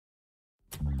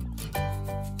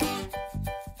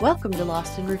Welcome to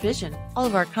Lost in Revision. All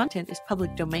of our content is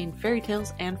public domain fairy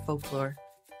tales and folklore.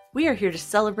 We are here to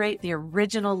celebrate the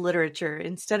original literature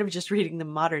instead of just reading the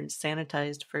modern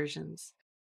sanitized versions.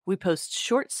 We post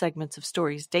short segments of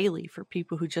stories daily for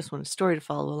people who just want a story to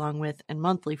follow along with, and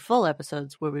monthly full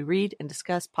episodes where we read and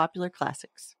discuss popular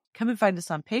classics. Come and find us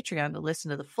on Patreon to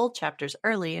listen to the full chapters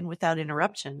early and without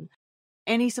interruption.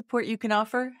 Any support you can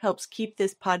offer helps keep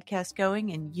this podcast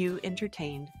going and you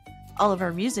entertained. All of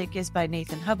our music is by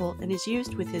Nathan Hubble and is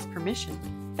used with his permission.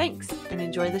 Thanks, and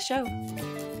enjoy the show.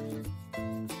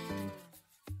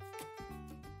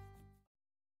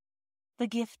 The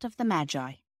Gift of the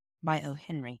Magi by O.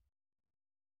 Henry.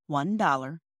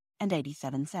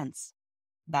 $1.87.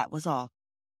 That was all.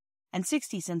 And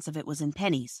 60 cents of it was in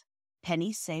pennies.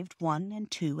 Pennies saved 1 and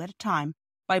 2 at a time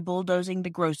by bulldozing the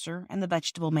grocer and the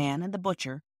vegetable man and the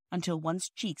butcher until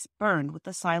one's cheeks burned with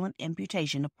the silent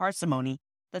imputation of parsimony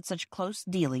that such close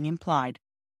dealing implied.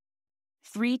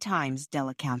 3 times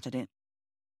Della counted it.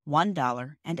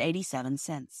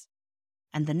 $1.87.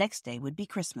 And the next day would be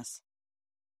Christmas.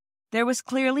 There was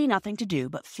clearly nothing to do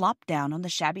but flop down on the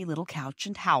shabby little couch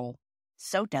and howl.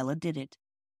 So Della did it,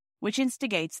 which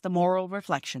instigates the moral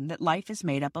reflection that life is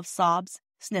made up of sobs,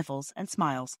 sniffles, and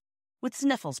smiles, with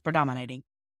sniffles predominating.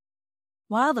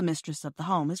 While the mistress of the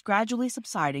home is gradually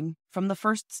subsiding from the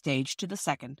first stage to the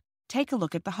second, take a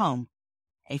look at the home.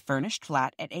 A furnished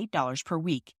flat at $8 per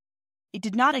week. It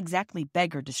did not exactly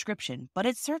beggar description, but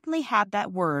it certainly had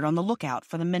that word on the lookout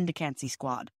for the mendicancy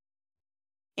squad.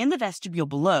 In the vestibule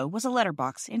below was a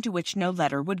letterbox into which no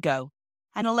letter would go,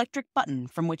 an electric button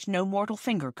from which no mortal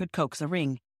finger could coax a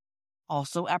ring.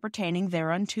 Also appertaining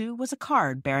thereunto was a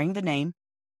card bearing the name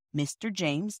Mr.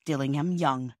 James Dillingham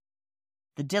Young.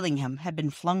 The Dillingham had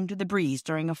been flung to the breeze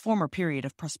during a former period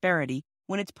of prosperity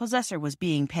when its possessor was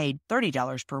being paid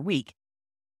 $30 per week.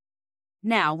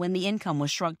 Now, when the income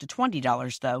was shrunk to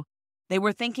 $20, though, they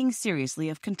were thinking seriously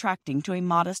of contracting to a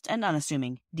modest and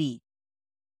unassuming D.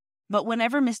 But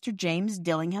whenever Mr. James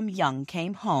Dillingham Young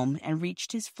came home and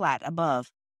reached his flat above,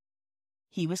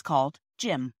 he was called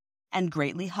Jim, and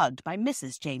greatly hugged by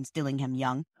Mrs. James Dillingham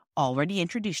Young, already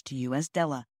introduced to you as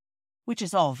Della, which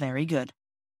is all very good.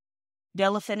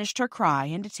 Della finished her cry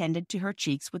and attended to her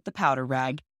cheeks with the powder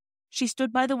rag. She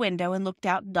stood by the window and looked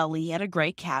out dully at a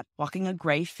gray cat walking a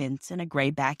gray fence in a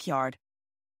gray backyard.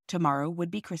 Tomorrow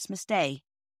would be Christmas Day,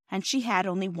 and she had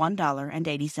only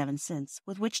 $1.87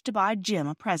 with which to buy Jim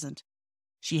a present.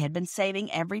 She had been saving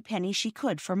every penny she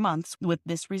could for months with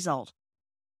this result.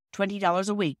 $20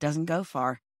 a week doesn't go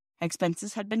far.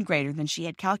 Expenses had been greater than she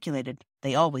had calculated.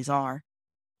 They always are.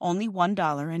 Only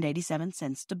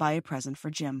 $1.87 to buy a present for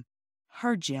Jim.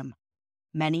 Her Jim.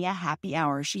 Many a happy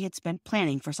hour she had spent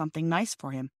planning for something nice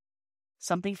for him.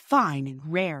 Something fine and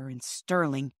rare and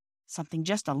sterling. Something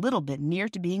just a little bit near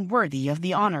to being worthy of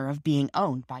the honor of being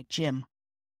owned by Jim.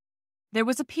 There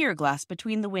was a pier glass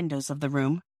between the windows of the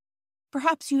room.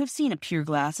 Perhaps you have seen a pier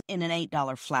glass in an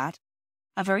 $8 flat.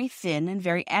 A very thin and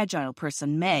very agile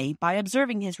person may, by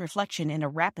observing his reflection in a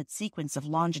rapid sequence of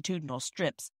longitudinal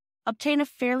strips, obtain a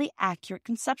fairly accurate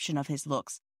conception of his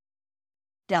looks.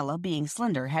 Della, being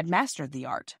slender, had mastered the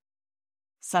art.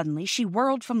 Suddenly she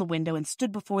whirled from the window and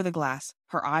stood before the glass.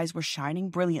 Her eyes were shining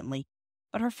brilliantly,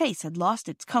 but her face had lost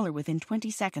its color within 20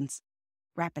 seconds.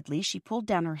 Rapidly she pulled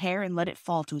down her hair and let it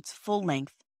fall to its full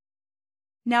length.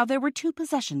 Now there were 2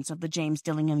 possessions of the James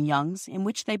Dillingham Youngs in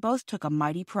which they both took a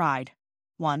mighty pride.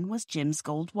 One was Jim's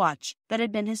gold watch that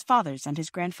had been his father's and his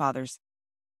grandfather's.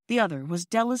 The other was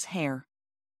Della's hair.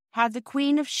 Had the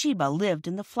Queen of Sheba lived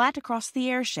in the flat across the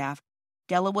air shaft,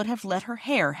 Della would have let her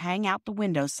hair hang out the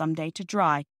window some day to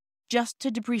dry, just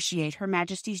to depreciate Her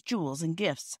Majesty's jewels and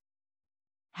gifts.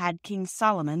 Had King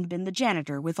Solomon been the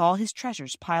janitor with all his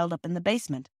treasures piled up in the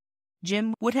basement,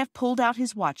 Jim would have pulled out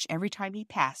his watch every time he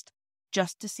passed,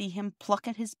 just to see him pluck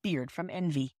at his beard from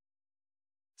envy.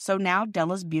 So now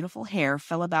Della's beautiful hair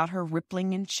fell about her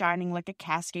rippling and shining like a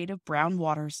cascade of brown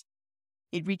waters.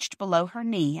 It reached below her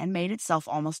knee and made itself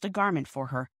almost a garment for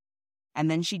her. And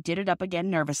then she did it up again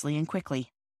nervously and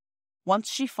quickly.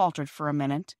 Once she faltered for a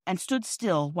minute and stood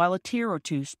still while a tear or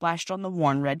two splashed on the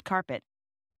worn red carpet.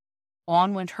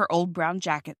 On went her old brown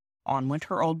jacket, on went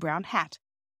her old brown hat,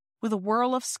 with a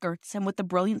whirl of skirts and with the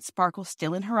brilliant sparkle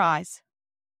still in her eyes.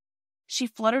 She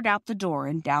fluttered out the door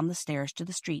and down the stairs to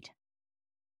the street.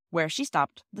 Where she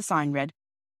stopped, the sign read,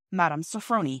 Madame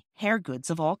Sofroni, hair goods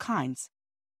of all kinds.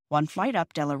 1 flight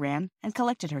up Della ran and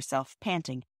collected herself,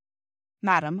 panting.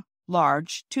 Madame,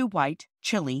 large, too white,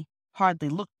 chilly, hardly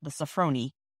looked the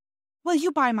Sofroni. "Will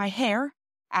you buy my hair?"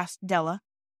 asked Della.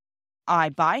 "I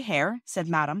buy hair," said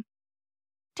Madame.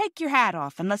 "Take your hat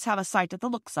off and let's have a sight at the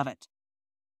looks of it."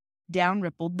 Down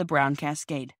rippled the brown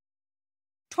cascade.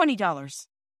 $20,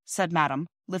 said Madame,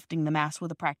 lifting the mass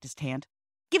with a practiced hand.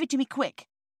 Give it to me quick,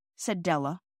 said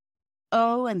Della.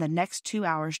 Oh, and the next 2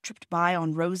 hours tripped by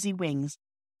on rosy wings.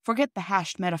 Forget the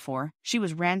hashed metaphor. She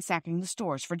was ransacking the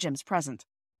stores for Jim's present.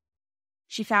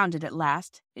 She found it at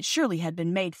last. It surely had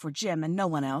been made for Jim and no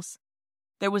one else.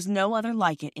 There was no other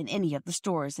like it in any of the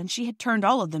stores, and she had turned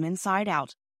all of them inside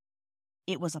out.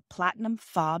 It was a platinum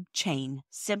fob chain,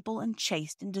 simple and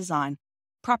chaste in design,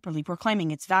 properly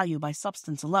proclaiming its value by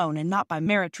substance alone and not by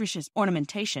meretricious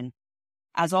ornamentation,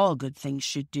 as all good things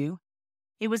should do.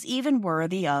 It was even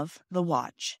worthy of the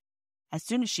watch. As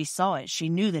soon as she saw it, she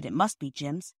knew that it must be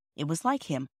Jim's. It was like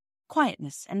him,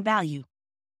 quietness and value.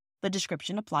 The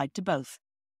description applied to both.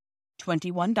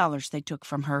 $21 they took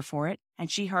from her for it, and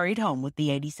she hurried home with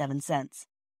the 87 cents.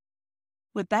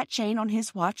 With that chain on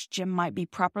his watch, Jim might be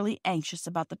properly anxious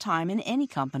about the time in any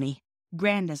company.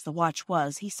 Grand as the watch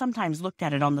was, he sometimes looked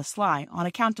at it on the sly on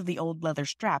account of the old leather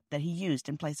strap that he used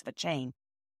in place of a chain.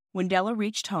 When Della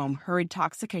reached home, her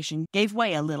intoxication gave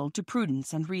way a little to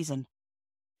prudence and reason.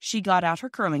 She got out her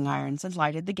curling irons and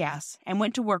lighted the gas, and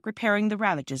went to work repairing the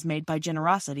ravages made by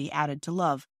generosity added to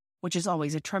love, which is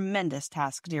always a tremendous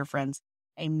task, dear friends,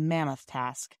 a mammoth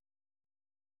task.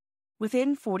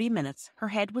 Within 40 minutes, her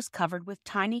head was covered with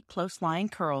tiny, close-lying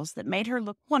curls that made her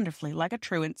look wonderfully like a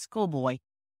truant schoolboy.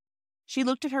 She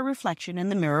looked at her reflection in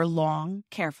the mirror long,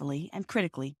 carefully, and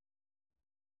critically.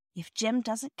 "If Jim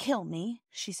doesn't kill me,"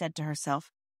 she said to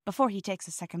herself, "before he takes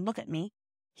a second look at me,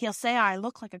 he'll say I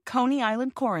look like a Coney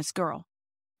Island chorus girl.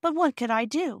 But what could I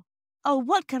do? Oh,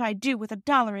 what could I do with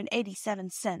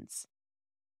 $1.87?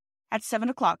 At 7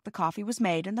 o'clock the coffee was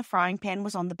made and the frying pan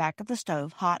was on the back of the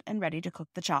stove, hot and ready to cook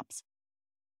the chops.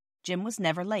 Jim was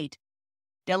never late.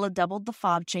 Della doubled the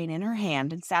fob chain in her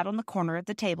hand and sat on the corner of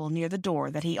the table near the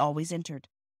door that he always entered.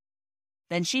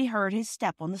 Then she heard his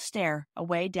step on the stair,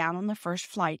 away down on the first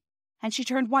flight, and she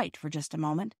turned white for just a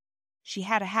moment. She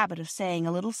had a habit of saying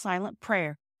a little silent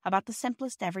prayer about the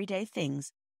simplest everyday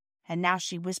things, and now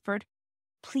she whispered,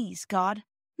 "Please, God,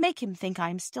 make him think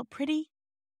I am still pretty."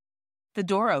 The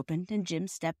door opened, and Jim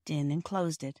stepped in and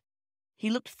closed it. He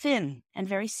looked thin and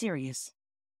very serious.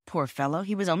 Poor fellow,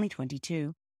 he was only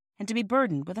 22, and to be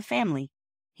burdened with a family.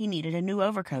 He needed a new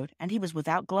overcoat, and he was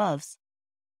without gloves.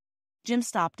 Jim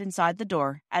stopped inside the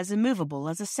door, as immovable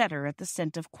as a setter at the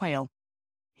scent of quail.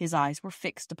 His eyes were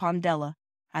fixed upon Della,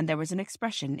 and there was an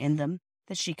expression in them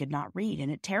that she could not read,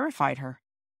 and it terrified her.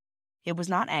 It was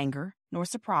not anger, nor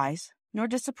surprise, nor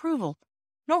disapproval,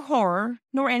 nor horror,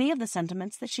 nor any of the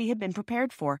sentiments that she had been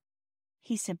prepared for.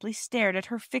 He simply stared at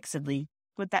her fixedly,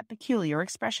 with that peculiar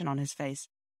expression on his face.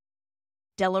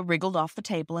 Della wriggled off the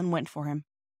table and went for him.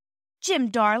 "Jim,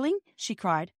 darling," she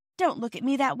cried, "don't look at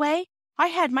me that way. I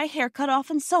had my hair cut off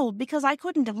and sold because I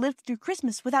couldn't have lived through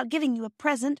Christmas without giving you a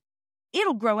present.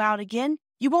 It'll grow out again.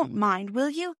 You won't mind, will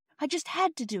you? I just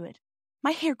had to do it.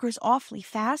 My hair grows awfully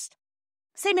fast.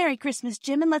 Say Merry Christmas,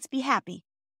 Jim, and let's be happy.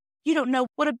 You don't know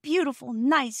what a beautiful,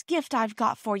 nice gift I've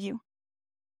got for you."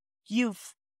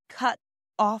 "You've cut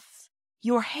off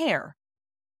your hair?"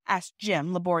 asked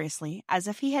Jim laboriously, as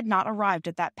if he had not arrived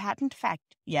at that patent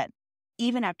fact yet,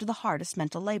 even after the hardest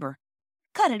mental labor.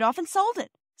 "Cut it off and sold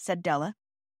it," said Della.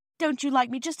 "Don't you like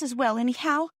me just as well,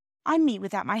 anyhow? I'm me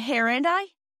without my hair, ain't I?"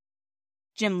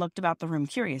 Jim looked about the room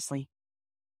curiously.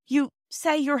 "You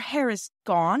say your hair is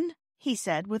gone?" he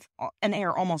said, with an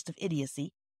air almost of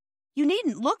idiocy. "You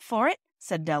needn't look for it,"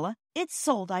 said Della. "It's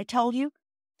sold, I told you.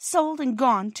 Sold and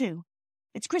gone, too.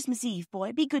 It's Christmas Eve,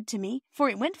 boy. Be good to me, for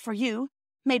it went for you.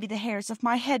 Maybe the hairs of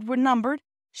my head were numbered,"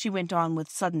 she went on with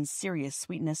sudden serious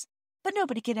sweetness, "but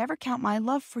nobody could ever count my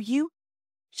love for you.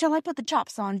 Shall I put the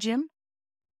chops on, Jim?"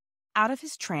 Out of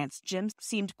his trance, Jim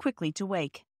seemed quickly to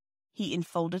wake. He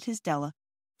enfolded his Della.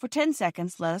 For 10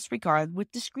 seconds let us regard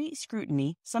with discreet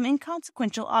scrutiny some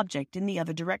inconsequential object in the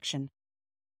other direction.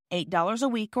 $8 a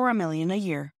week or $1 million a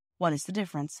year. What is the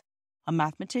difference? A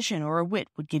mathematician or a wit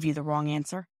would give you the wrong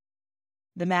answer.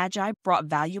 The Magi brought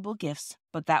valuable gifts,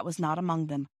 but that was not among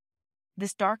them.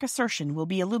 This dark assertion will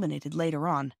be illuminated later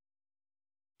on.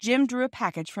 Jim drew a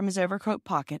package from his overcoat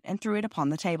pocket and threw it upon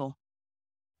the table.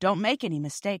 "Don't make any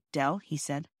mistake, Dell," he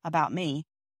said, "about me.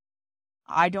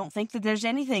 I don't think that there's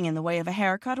anything in the way of a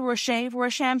haircut or a shave or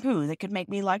a shampoo that could make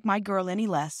me like my girl any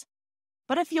less.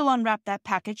 But if you'll unwrap that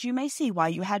package, you may see why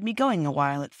you had me going a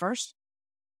while at first."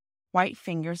 White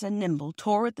fingers and nimble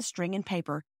tore at the string and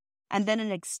paper, and then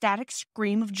an ecstatic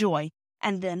scream of joy,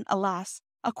 and then, alas,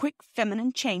 a quick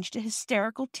feminine change to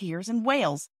hysterical tears and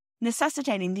wails,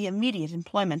 necessitating the immediate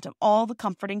employment of all the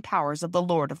comforting powers of the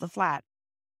lord of the flat.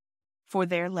 For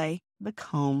there lay the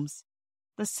combs,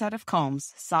 the set of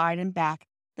combs, side and back,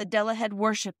 that Della had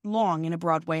worshipped long in a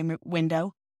Broadway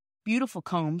window. Beautiful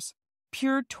combs,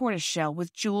 pure tortoiseshell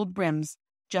with jeweled brims,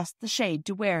 just the shade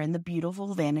to wear in the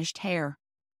beautiful vanished hair.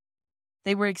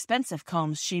 They were expensive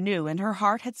combs, she knew, and her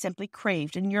heart had simply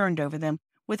craved and yearned over them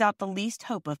without the least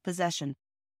hope of possession.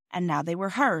 And now they were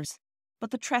hers, but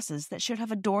the tresses that should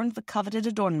have adorned the coveted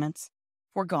adornments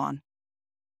were gone.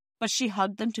 But she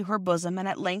hugged them to her bosom, and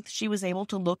at length she was able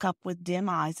to look up with dim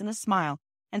eyes and a smile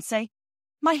and say,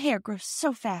 "My hair grows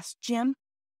so fast, Jim."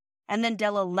 And then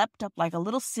Della leapt up like a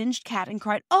little singed cat and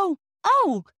cried, "Oh,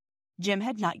 oh!" Jim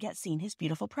had not yet seen his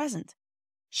beautiful present.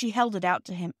 She held it out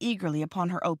to him eagerly upon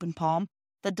her open palm.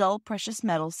 The dull, precious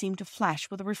metal seemed to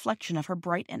flash with a reflection of her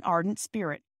bright and ardent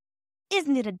spirit.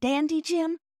 "Isn't it a dandy,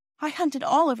 Jim? I hunted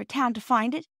all over town to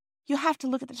find it. You'll have to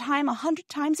look at the time 100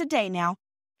 times a day now.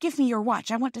 Give me your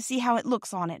watch. I want to see how it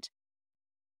looks on it."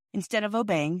 Instead of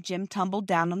obeying, Jim tumbled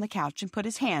down on the couch and put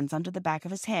his hands under the back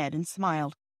of his head and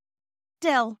smiled.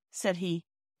 "Dell," said he,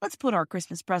 "let's put our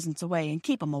Christmas presents away and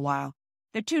keep 'em a while.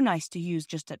 They're too nice to use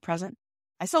just at present.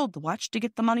 I sold the watch to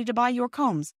get the money to buy your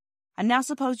combs, and now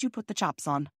suppose you put the chops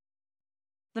on."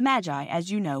 The Magi,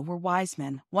 as you know, were wise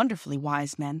men, wonderfully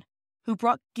wise men, who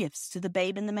brought gifts to the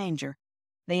babe in the manger.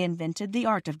 They invented the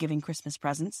art of giving Christmas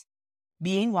presents.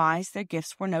 Being wise, their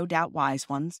gifts were no doubt wise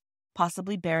ones,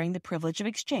 possibly bearing the privilege of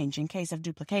exchange in case of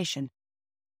duplication.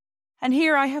 And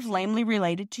here I have lamely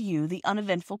related to you the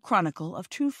uneventful chronicle of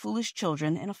two foolish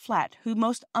children in a flat who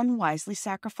most unwisely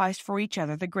sacrificed for each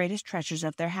other the greatest treasures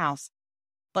of their house.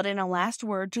 But in a last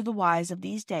word to the wise of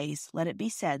these days, let it be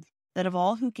said that of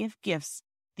all who give gifts,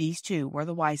 these two were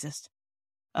the wisest.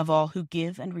 Of all who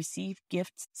give and receive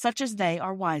gifts such as they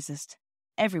are wisest.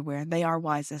 Everywhere they are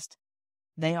wisest.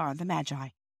 They are the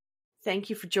Magi. Thank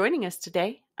you for joining us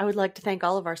today. I would like to thank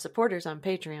all of our supporters on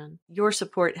Patreon. Your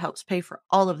support helps pay for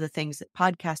all of the things that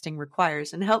podcasting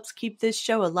requires and helps keep this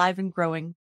show alive and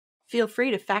growing. Feel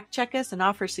free to fact check us and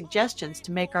offer suggestions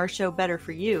to make our show better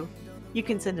for you. You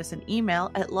can send us an email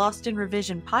at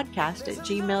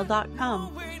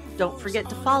lostinrevisionpodcast@gmail.com. Don't forget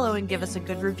to follow and give us a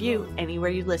good review anywhere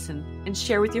you listen, and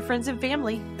share with your friends and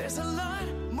family. There's a lot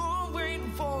more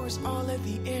waiting for us all at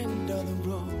the end of the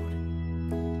road.